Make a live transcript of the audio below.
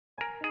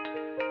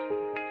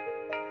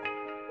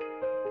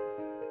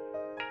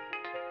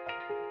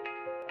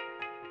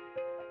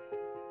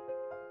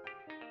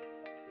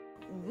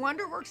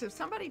Wonderworks, if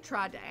somebody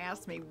tried to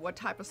ask me what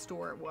type of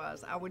store it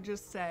was, I would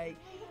just say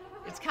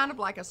it's kind of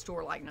like a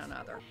store like none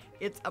other.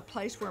 It's a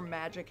place where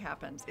magic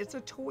happens. It's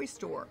a toy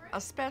store, a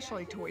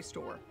specialty toy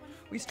store.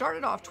 We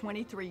started off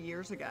 23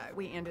 years ago.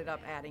 We ended up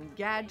adding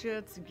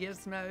gadgets,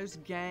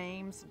 gizmos,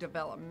 games,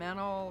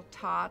 developmental,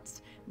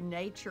 tots,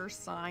 nature,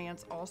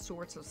 science, all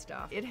sorts of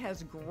stuff. It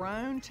has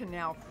grown to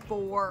now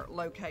 4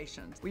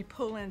 locations. We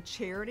pull in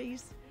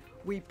charities,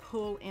 we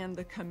pull in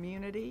the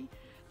community.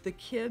 The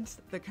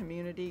kids, the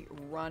community,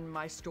 run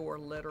my store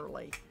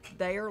literally.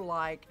 They are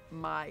like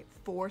my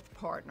 4th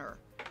partner.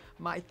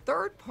 My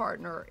 3rd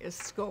partner is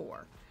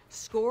SCORE.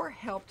 SCORE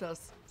helped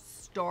us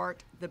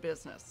start the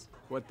business.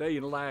 What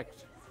they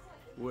lacked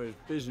was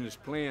business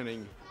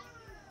planning,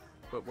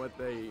 but what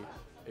they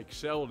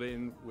excelled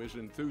in was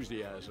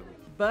enthusiasm.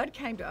 Bud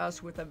came to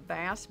us with a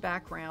vast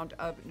background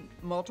of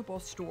multiple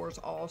stores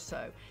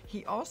also.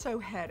 He also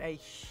had a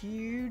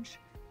huge,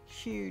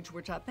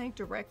 which I think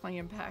directly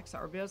impacts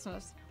our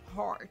business,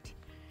 heart.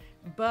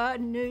 Bud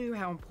knew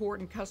how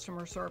important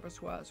customer service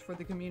was for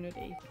the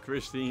community.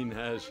 Christine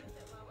has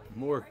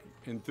more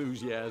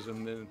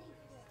enthusiasm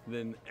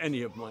than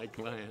any of my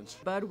clients.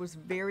 Bud was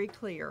very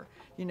clear,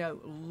 you know,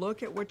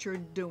 look at what you're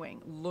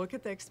doing, look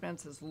at the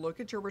expenses, look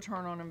at your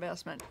return on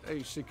investment.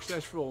 A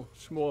successful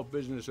small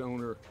business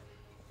owner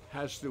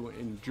has to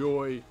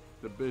enjoy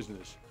the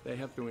business. They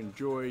have to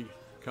enjoy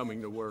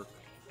coming to work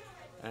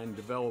and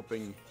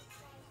developing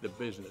the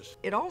business.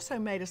 It also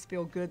made us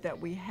feel good that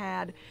we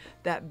had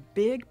that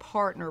big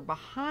partner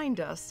behind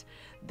us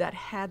that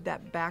had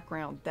that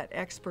background, that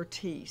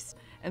expertise.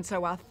 And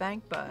so I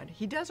thank Bud.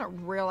 He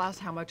doesn't realize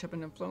how much of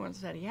an influence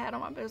that he had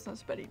on my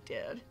business, but he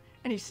did,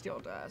 and he still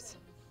does.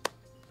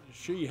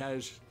 She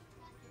has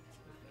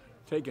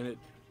taken it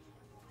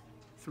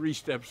 3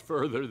 steps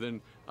further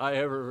than I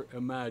ever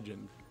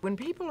imagined. When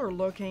people are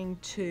looking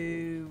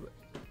to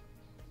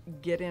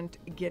get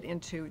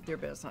into their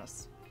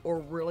business, or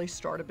really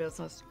start a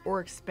business, or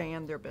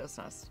expand their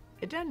business,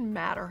 it doesn't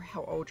matter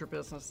how old your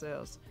business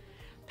is.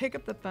 Pick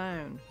up the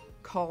phone,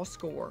 call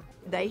SCORE.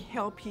 They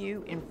help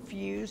you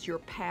infuse your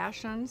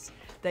passions.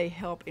 They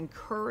help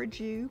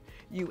encourage you.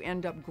 You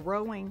end up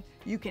growing.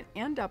 You can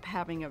end up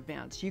having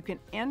events. You can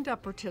end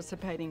up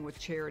participating with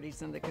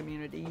charities in the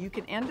community. You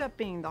can end up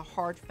being the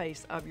heart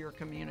face of your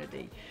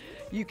community.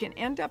 You can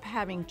end up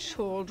having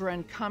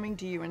children coming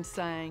to you and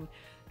saying,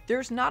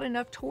 there's not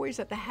enough toys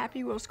at the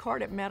Happy Wheels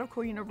cart at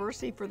Medical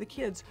University for the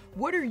kids.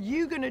 What are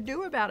you going to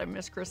do about it,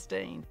 Miss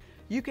Christine?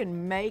 You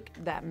can make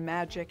that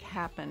magic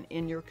happen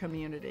in your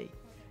community.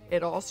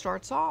 It all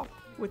starts off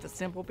with a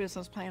simple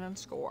business plan and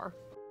SCORE.